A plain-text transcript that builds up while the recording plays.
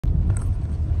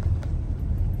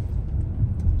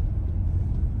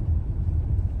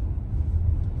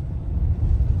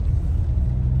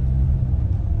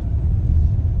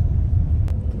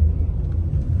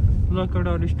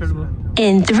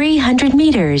In 300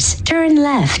 meters, turn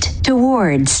left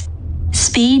towards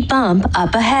speed bump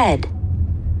up ahead.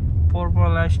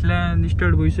 Purple Ashland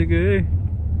start भइसक्यो है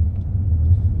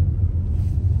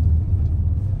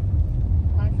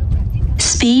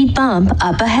Speed bump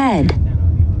up ahead.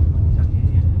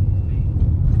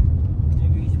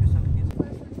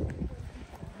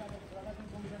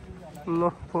 ल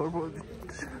purple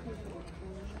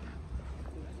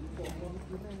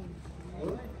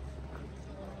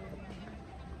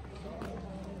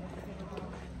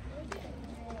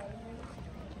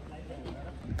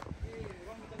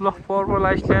Purple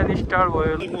Ashland start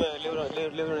भयो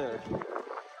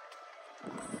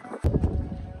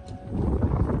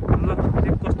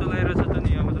कस्तो लागिरहेछ त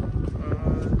नि अब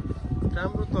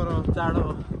राम्रो तर जाडो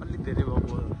अलि धेरै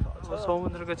भएको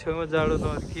समुद्रको छेउमा जाडो त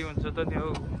के हुन्छ त नि हौ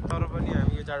तर पनि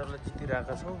हामी यो जाडोलाई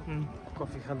जितिरहेका छौँ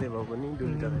कफी खाँदै भए पनि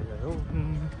डुलिरहेका छौँ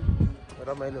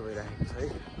रमाइलो भइरहेको छ है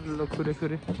ल खुरे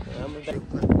खुरे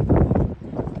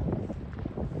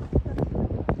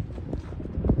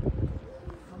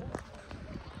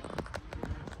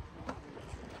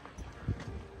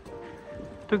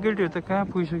त्यो केटीहरू त कहाँ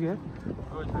पुगिसक्यो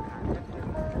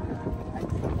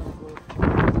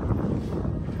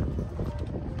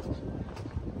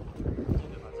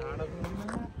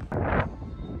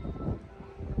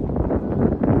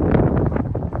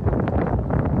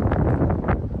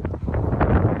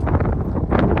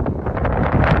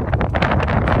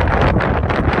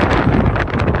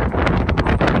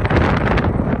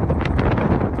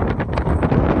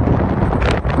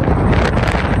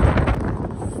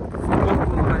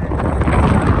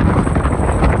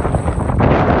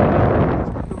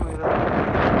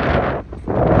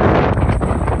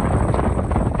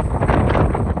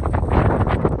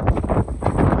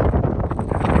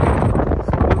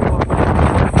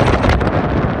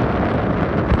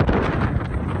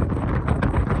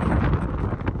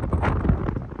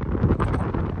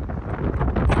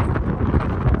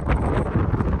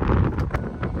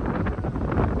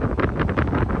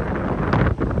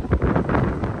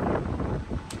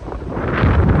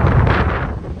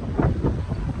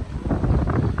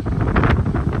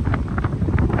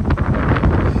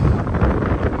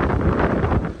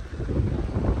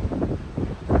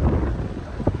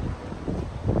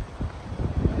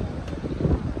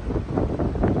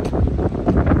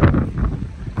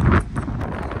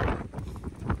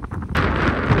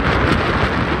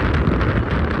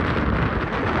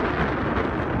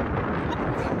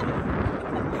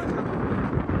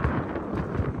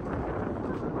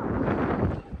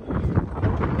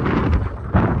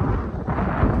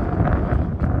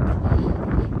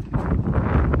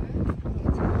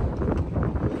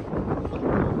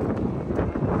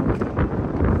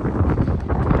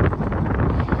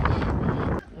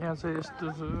चाहिँ यस्तो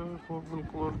छ पर्पल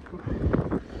कलरको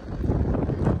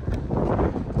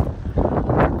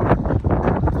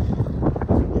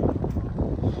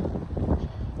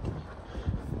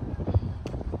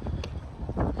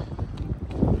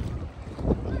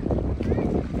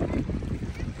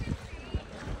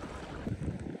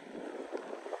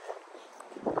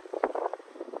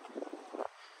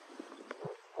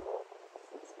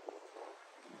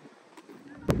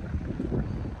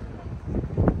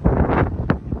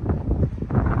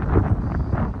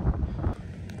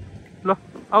ल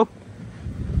आऊ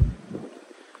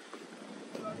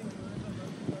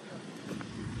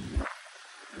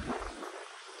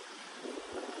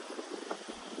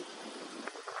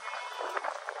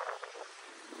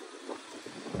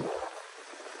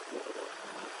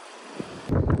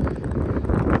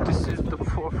This is the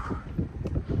fort.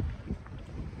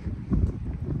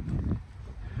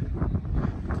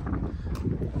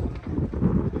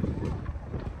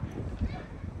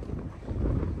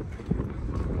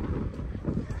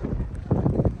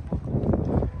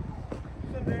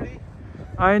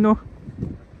 I know.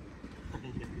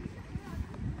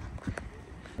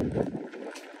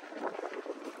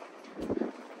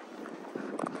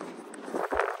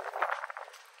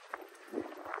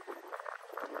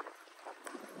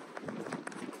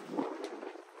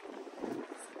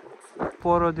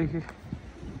 परदेखि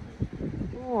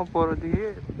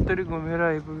यत्तरी घुमेर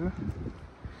आइपुग्यो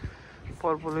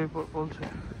पर्पलै पर्पल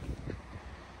छ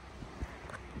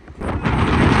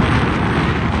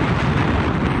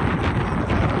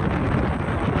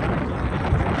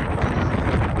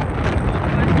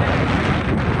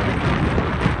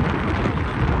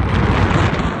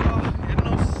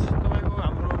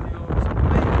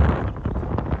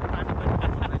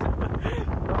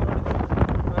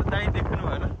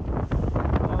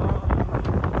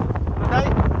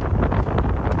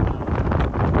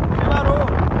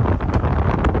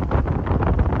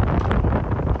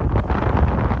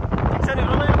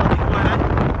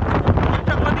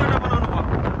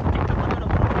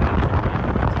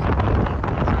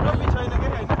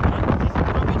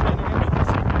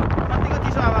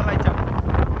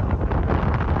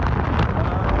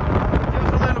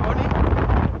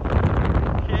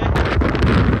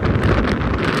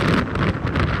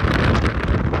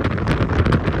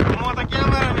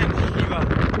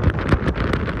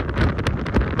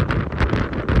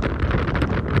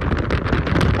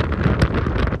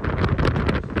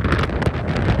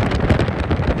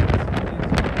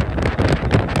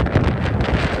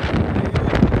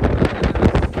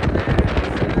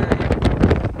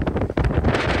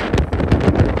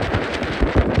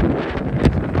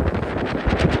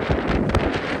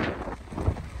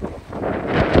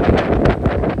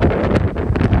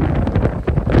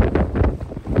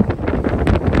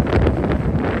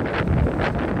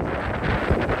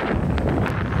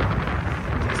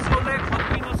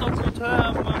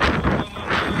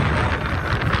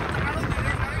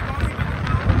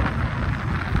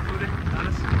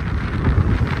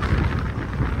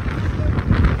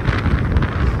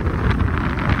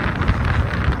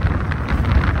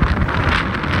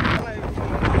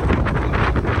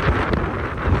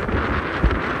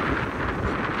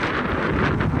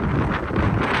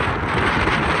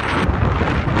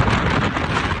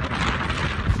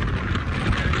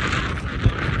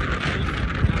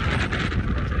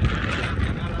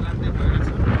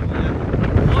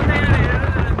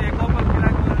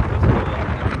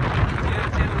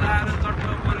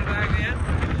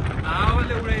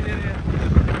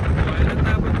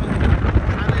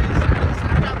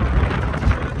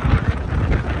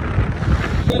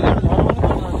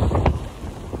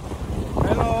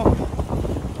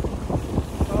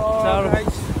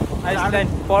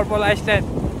आइसल्यान्ड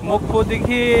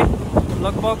मोक्पोदेखि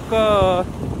लगभग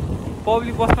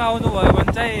पब्लिक बसमा आउनुभयो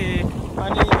भने चाहिँ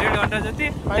 1.5 घन्टा जति,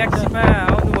 ट्याक्सीमा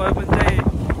आउनुभयो भने चाहिँ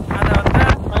आधा घन्टा,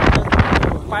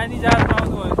 पानी जहाजमा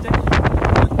आउनुभयो भने चाहिँ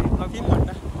 3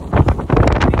 घन्टा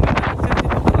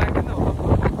लाग्दैन होला।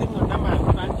 3 घन्टामा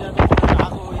हामी पानी जहाजमा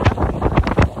आएको हो यहाँ।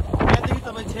 त्यहाँदेखि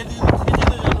तपाईँ छेजिलो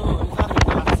जानु हो भने 4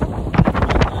 घन्टा लाग्छ।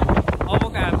 अबको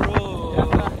हाम्रो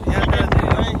यात्रा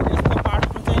चाहिँ यस्तो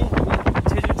पार्टको चाहिँ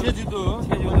छेजिलो हो,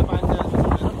 पानी जहाजमा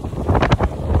चढेर।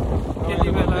 त्यति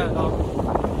बेला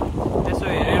यसो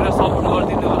हेरेर सपोर्ट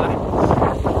गरिदिनु होला।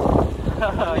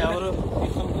 हाम्रो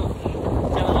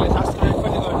च्यानललाई सब्सक्राइब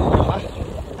पनि गरिदिनु होला।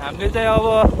 हामीले चाहिँ अब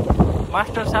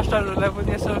मास्टर सास्टरहरूलाई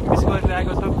पनि यसो मिस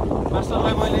गरिरहेको छौँ।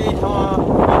 मास्टरलाई मैले यही ठाउँमा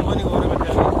काम पनि गरेको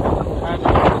थिएँ।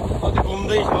 कति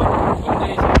घुम्दैछ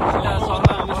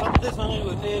हामी सधैँसँगै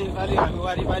घुम्ने पालि हामी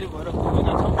वारिपारि भएर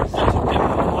घुमेका छौँ। छुट्टै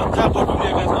मजा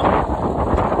बटुलिएका छौँ।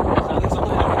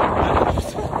 साथीसँगै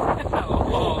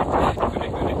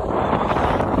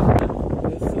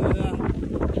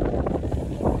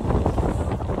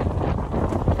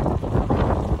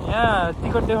यहाँ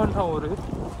टिकट देखाउने ठाउँहरू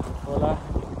होला।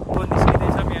 अब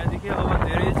निस्किँदैछौँ यहाँदेखि। अब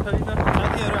धेरै छैन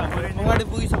साथीहरू हाम्रो अगाडि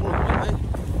पुगिसक्नुहुन्छ है।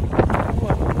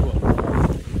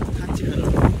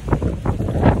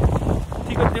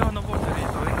 टिकट देखाउनु पर्छ नि,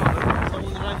 होइन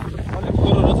समुद्र अलिक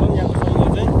फोहोर छ यहाँको समुद्र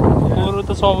चाहिँ।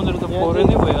 समुद्र त फोहोरै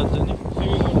नै भइहाल्छ नि।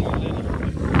 स्विमिङ गर्नु मिल्दैन।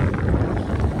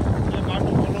 यहाँ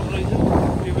बाटो फलो रहेछ।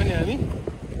 त्यो पनि हामी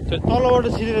तलबाट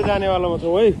छिरेर जानेवालामा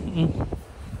छौँ है।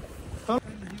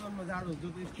 जीवनमा जाडो हुन्छ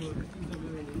त्यस्तो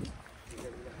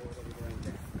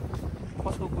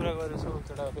कसको कुरा गरेछौ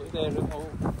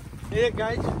ए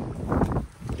गाइज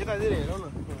यतातिर हेरौँ न।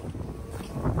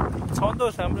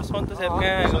 सन्तोष हाम्रो सन्तोष साहब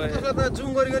कहाँ गयो? त जुम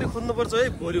गरी खोज्नुपर्छ है।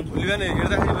 भोलि बिहान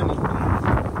हेर्दाखेरि पनि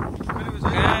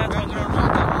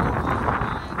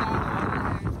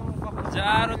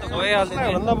जाडो त भइहाल्छ नि।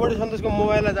 भन्दा बढी सन्तोषको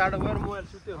मोबाइललाई जाडो भयो, मोबाइल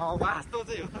सुत्यो। वास्तव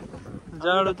चाहिँ हो।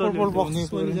 जाडो त पर्पल बक्स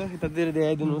पनि छ, यतातिर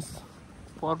देखाइदिनुहोस्।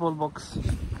 Purple box.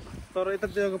 तर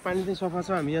यतातिरको पानी चाहिँ सफा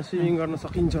छ, हामी यहाँ स्विमिङ गर्न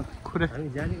सकिन्छ। खुरे हामी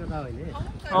जाने कता होइन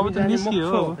अब त निस्कियो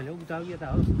हो।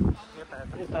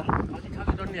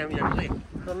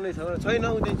 चल्नै छ छैन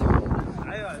उतै छु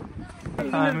आयो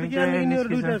हामी चाहिँ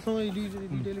दुईटासँगै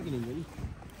दुईटाले किनिन्छ नि।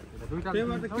 त्यही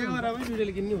भएर त के गरेर पनि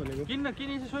दुईटाले किन्ने भनेको। किने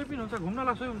चाहिँ सोही पनि हुन्छ,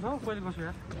 घुम्नलाई सोही हुन्छ हौ। कहिले कसो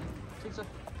यार ठिक छ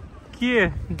के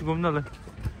घुम्नलाई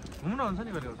घुम्न हुन्छ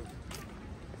नि कहिले कसो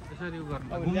यसरी उ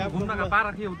गर्नु। घुम्नका पारा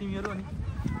थियौ तिमीहरू अनि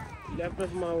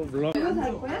ल्यापटपमा अब भ्लग